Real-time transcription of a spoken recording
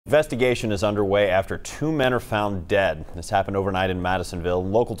Investigation is underway after 2 men are found dead. This happened overnight in Madisonville.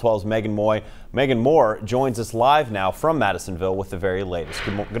 Local 12's Megan Moore joins us live now from Madisonville with the very latest.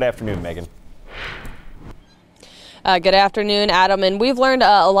 Good afternoon, Megan. Good afternoon, Adam. And we've learned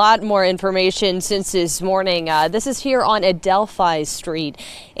a lot more information since this morning. This is here on Adelphi Street.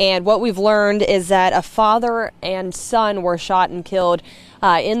 And what we've learned is that a father and son were shot and killed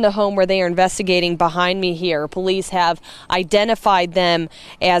in the home where they are investigating behind me here. Police have identified them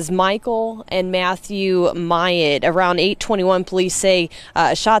as Michael and Matthew Myatt. Around 8:21, police say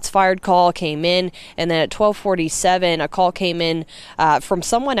a shots fired call came in, and then at 12:47, a call came in from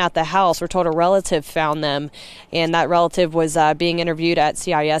someone at the house. We're told a relative found them, and that relative was being interviewed at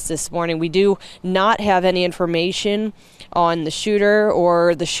CIS this morning. We do not have any information on the shooter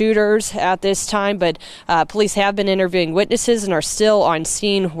or the shooters at this time, but police have been interviewing witnesses and are still on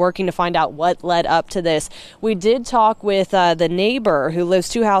scene working to find out what led up to this. We did talk with the neighbor who lives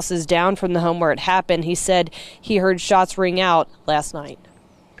 2 houses down from the home where it happened. He said he heard shots ring out last night.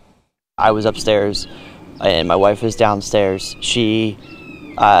 I was upstairs and my wife was downstairs. We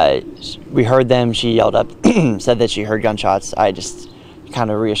heard them. She yelled up, said that she heard gunshots. I just kind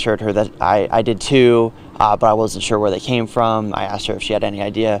of reassured her that I did too, but I wasn't sure where they came from. I asked her if she had any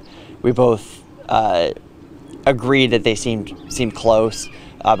idea. We both agreed that they seemed close,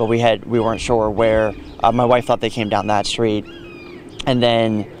 but we weren't sure where. My wife thought they came down that street, and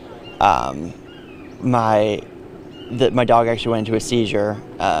then my dog actually went into a seizure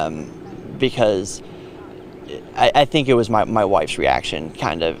because I think it was my wife's reaction,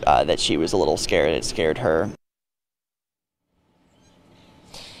 kind of, that she was a little scared. It scared her.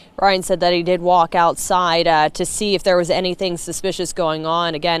 Ryan said that he did walk outside to see if there was anything suspicious going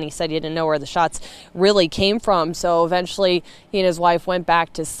on. Again, he said he didn't know where the shots really came from. So eventually he and his wife went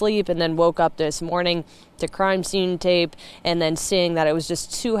back to sleep and then woke up this morning to crime scene tape and then seeing that it was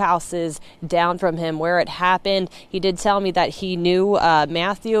just 2 houses down from him where it happened. He did tell me that he knew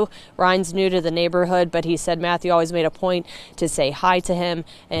Matthew. Ryan's new to the neighborhood, but he said Matthew always made a point to say hi to him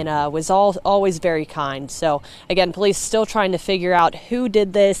and was always very kind. So again, police still trying to figure out who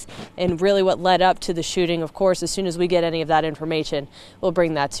did this and really what led up to the shooting. Of course, as soon as we get any of that information, we'll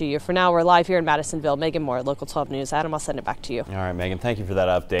bring that to you. For now, we're live here in Madisonville. Megan Moore, Local 12 News. Adam, I'll send it back to you. All right, Megan, thank you for that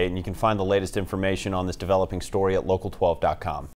update. And you can find the latest information on this developing story at local12.com.